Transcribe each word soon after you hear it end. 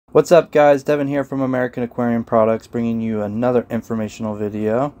What's up guys, Devin here from American Aquarium Products, bringing you another informational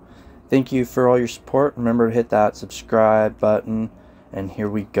video. Thank you for all your support. Remember to hit that subscribe button, and here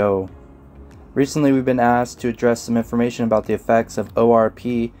we go. Recently we've been asked to address some information about the effects of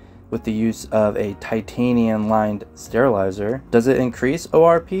ORP with the use of a titanium lined sterilizer. Does it increase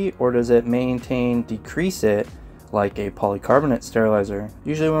ORP or does it decrease it like a polycarbonate sterilizer?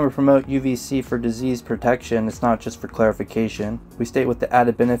 Usually when we promote UVC for disease protection, it's not just for clarification. We state with the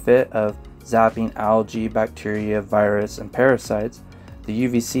added benefit of zapping algae, bacteria, virus, and parasites. The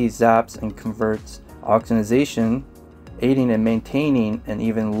UVC zaps and converts oxidization, aiding in maintaining and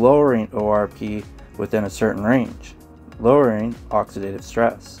even lowering ORP within a certain range, lowering oxidative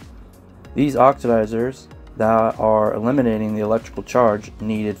stress. These oxidizers that are eliminating the electrical charge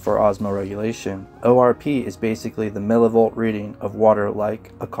needed for osmoregulation. ORP is basically the millivolt reading of water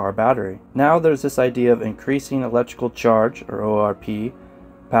like a car battery. Now there's this idea of increasing electrical charge, or ORP,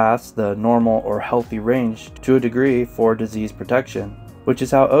 past the normal or healthy range to a degree for disease protection, which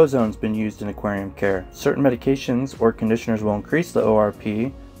is how ozone's been used in aquarium care. Certain medications or conditioners will increase the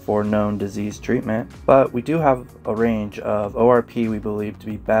ORP for known disease treatment, but we do have a range of ORP we believe to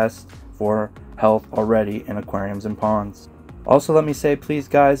be best for health already in aquariums and ponds. Also, let me say, please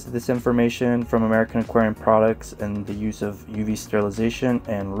guys, this information from American Aquarium Products and the use of UV sterilization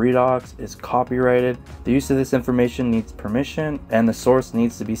and Redox is copyrighted. The use of this information needs permission and the source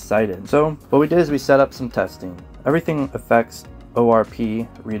needs to be cited. So what we did is we set up some testing. Everything affects ORP,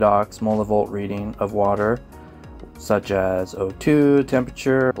 redox, millivolt reading of water, such as O2,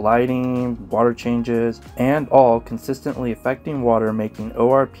 temperature, lighting, water changes, and all consistently affecting water, making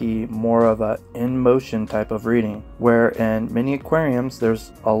ORP more of a in motion type of reading, where in many aquariums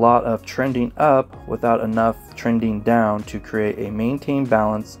there's a lot of trending up without enough trending down to create a maintained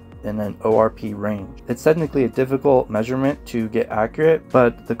balance in an ORP range. It's technically a difficult measurement to get accurate,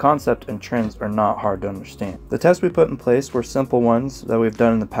 but the concept and trends are not hard to understand. The tests we put in place were simple ones that we've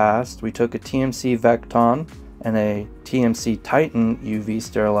done in the past. We took a TMC Vecton and a TMC Titan UV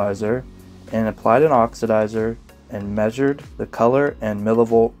sterilizer and applied an oxidizer and measured the color and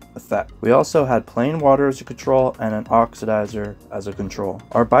millivolt effect. We also had plain water as a control and an oxidizer as a control.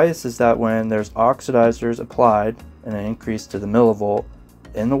 Our bias is that when there's oxidizers applied and an increase to the millivolt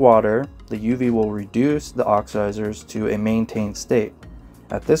in the water, the UV will reduce the oxidizers to a maintained state.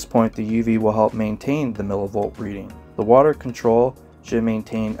 At this point, the UV will help maintain the millivolt reading. The water control should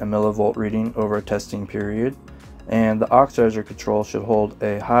maintain a millivolt reading over a testing period, and the oxidizer control should hold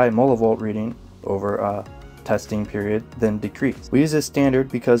a high millivolt reading over a testing period, then decrease. We use this standard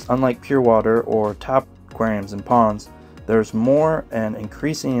because unlike pure water or tap aquariums and ponds, there's more and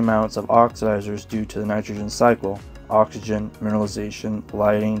increasing amounts of oxidizers due to the nitrogen cycle, oxygen, mineralization,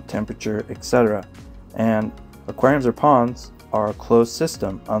 lighting, temperature, etc. And aquariums or ponds are a closed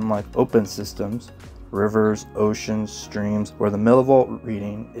system, unlike open systems, rivers, oceans, streams, where the millivolt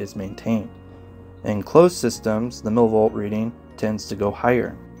reading is maintained. In closed systems, the millivolt reading tends to go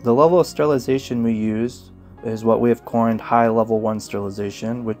higher. The level of sterilization we used is what we have coined high level 1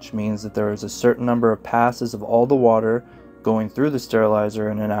 sterilization, which means that there is a certain number of passes of all the water going through the sterilizer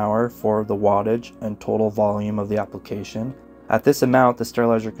in an hour for the wattage and total volume of the application. At this amount, the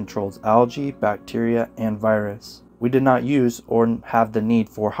sterilizer controls algae, bacteria, and virus. We did not use or have the need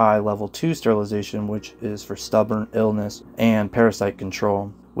for high level 2 sterilization, which is for stubborn illness and parasite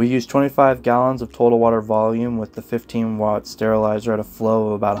control. We used 25 gallons of total water volume with the 15-watt sterilizer at a flow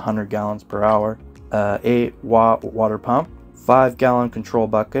of about 100 gallons per hour, 8-watt water pump, 5-gallon control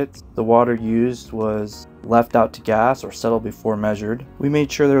buckets. The water used was left out to gas or settle before measured. We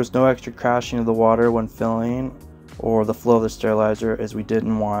made sure there was no extra crashing of the water when filling or the flow of the sterilizer, as we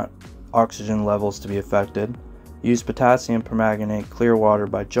didn't want oxygen levels to be affected. Use potassium permanganate clear water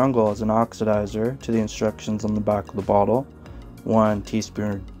by Jungle as an oxidizer to the instructions on the back of the bottle, 1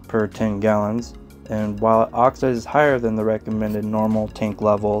 teaspoon per 10 gallons. And while it oxidizes higher than the recommended normal tank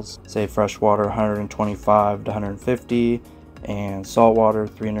levels, say freshwater 125 to 150 and saltwater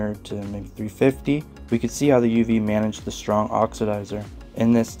 300 to maybe 350, we could see how the UV managed the strong oxidizer.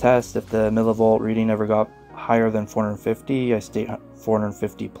 In this test, if the millivolt reading ever got higher than 450, I state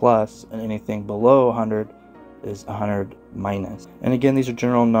 450 plus, and anything below 100 is 100 minus. And again, these are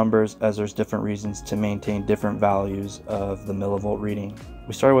general numbers, as there's different reasons to maintain different values of the millivolt reading.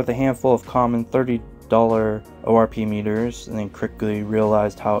 We started with a handful of common $30 ORP meters and then quickly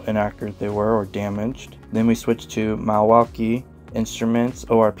realized how inaccurate they were or damaged. Then we switched to Milwaukee Instruments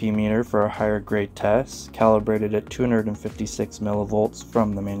ORP meter for a higher grade test, calibrated at 256 millivolts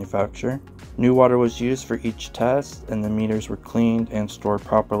from the manufacturer. New water was used for each test and the meters were cleaned and stored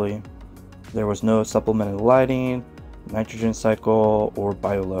properly. There was no supplemented lighting, nitrogen cycle, or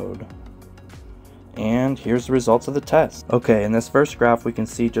bioload. And here's the results of the test. Okay, in this first graph we can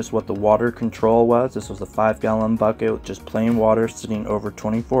see just what the water control was. This was a 5-gallon bucket with just plain water sitting over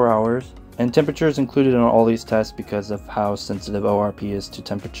 24 hours. And temperature is included in all these tests because of how sensitive ORP is to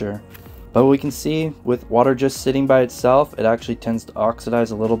temperature. But we can see with water just sitting by itself, it actually tends to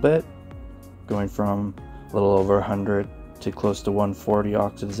oxidize a little bit, going from a little over 100 to close to 140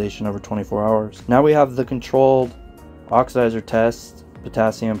 oxidization over 24 hours. Now we have the controlled oxidizer test,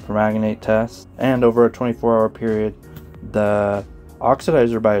 potassium permanganate test, and over a 24-hour period the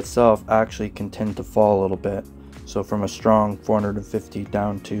oxidizer by itself actually can tend to fall a little bit, so from a strong 450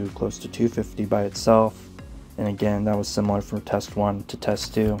 down to close to 250 by itself. And again, that was similar from test 1 to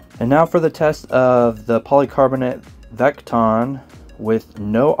test 2. And now for the test of the polycarbonate Vecton with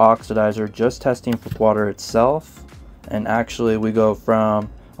no oxidizer, just testing with water itself. And actually we go from,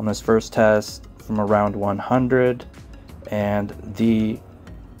 on this first test, from around 100, and the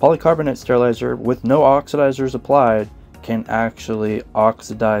polycarbonate sterilizer with no oxidizers applied can actually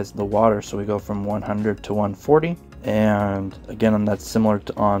oxidize the water. So we go from 100 to 140, and again that's similar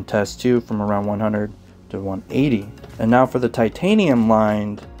to on test 2 from around 100 to 180. And now for the titanium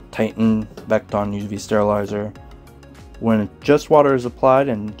lined Titan Vecton UV sterilizer, when just water is applied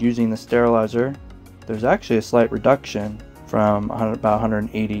and using the sterilizer, there's actually a slight reduction from about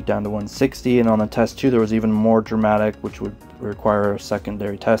 180 down to 160, and on the test 2 there was even more dramatic, which would require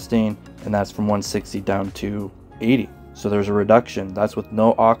secondary testing, and that's from 160 down to 80. So there's a reduction. That's with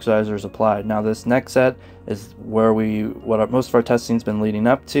no oxidizers applied. Now this next set is where most of our testing has been leading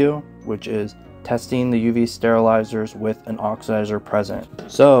up to, which is testing the UV sterilizers with an oxidizer present.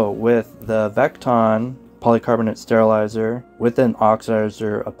 So with the Vecton polycarbonate sterilizer with an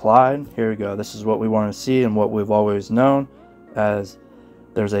oxidizer applied, here we go. This is what we want to see and what we've always known, as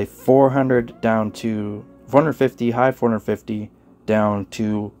there's a 400 down to 450, high 450 down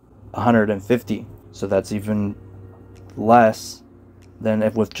to 150. So that's even less than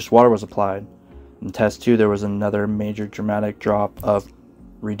if with just water was applied. In test 2 there was another major dramatic drop of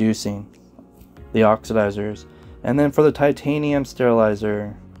reducing the oxidizers. And then for the titanium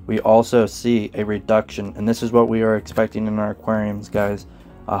sterilizer, we also see a reduction, and this is what we are expecting in our aquariums, guys.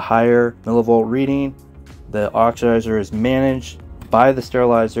 A higher millivolt reading. The oxidizer is managed by the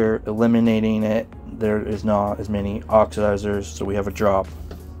sterilizer, eliminating it. There is not as many oxidizers, so we have a drop.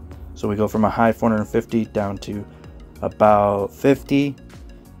 So we go from a high 450 down to about 50,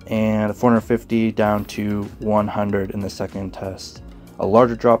 and 450 down to 100 in the second test. A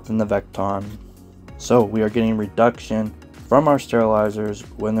larger drop than the Vecton. So we are getting reduction from our sterilizers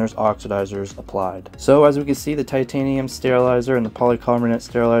when there's oxidizers applied. So as we can see, the titanium sterilizer and the polycarbonate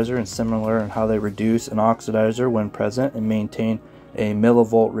sterilizer are similar in how they reduce an oxidizer when present and maintain a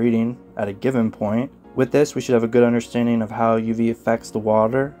millivolt reading at a given point. With this, we should have a good understanding of how UV affects the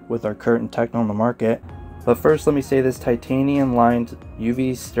water with our current tech on the market. But first, let me say this titanium lined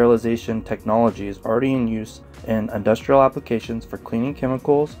UV sterilization technology is already in use in industrial applications for cleaning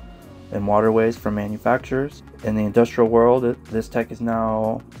chemicals and waterways from manufacturers. In the industrial world, this tech is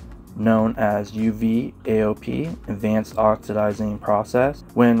now known as UV AOP, Advanced Oxidizing Process,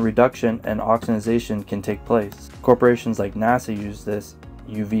 when reduction and oxidization can take place. Corporations like NASA use this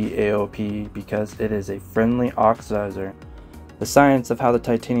UV AOP because it is a friendly oxidizer. The science of how the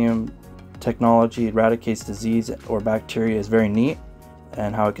titanium technology eradicates disease or bacteria is very neat,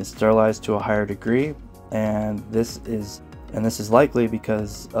 and how it can sterilize to a higher degree, and this is likely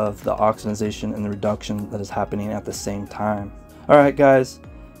because of the oxidization and the reduction that is happening at the same time. Alright guys,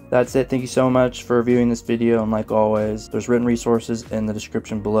 that's it. Thank you so much for viewing this video, and like always, there's written resources in the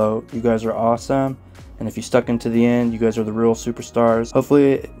description below. You guys are awesome, and if you stuck into the end, you guys are the real superstars.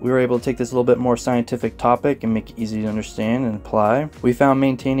 Hopefully we were able to take this a little bit more scientific topic and make it easy to understand and apply. We found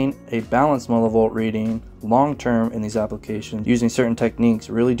maintaining a balanced millivolt reading long term in these applications using certain techniques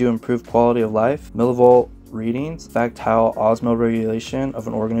really do improve quality of life. Millivolt readings affect how osmoregulation of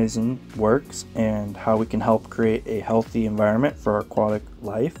an organism works and how we can help create a healthy environment for aquatic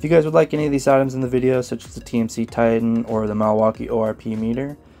life. If you guys would like any of these items in the video, such as the TMC Titan or the Milwaukee ORP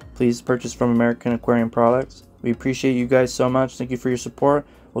meter, please purchase from American Aquarium Products. We appreciate you guys so much. Thank you for your support.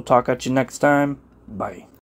 We'll talk at you next time. Bye.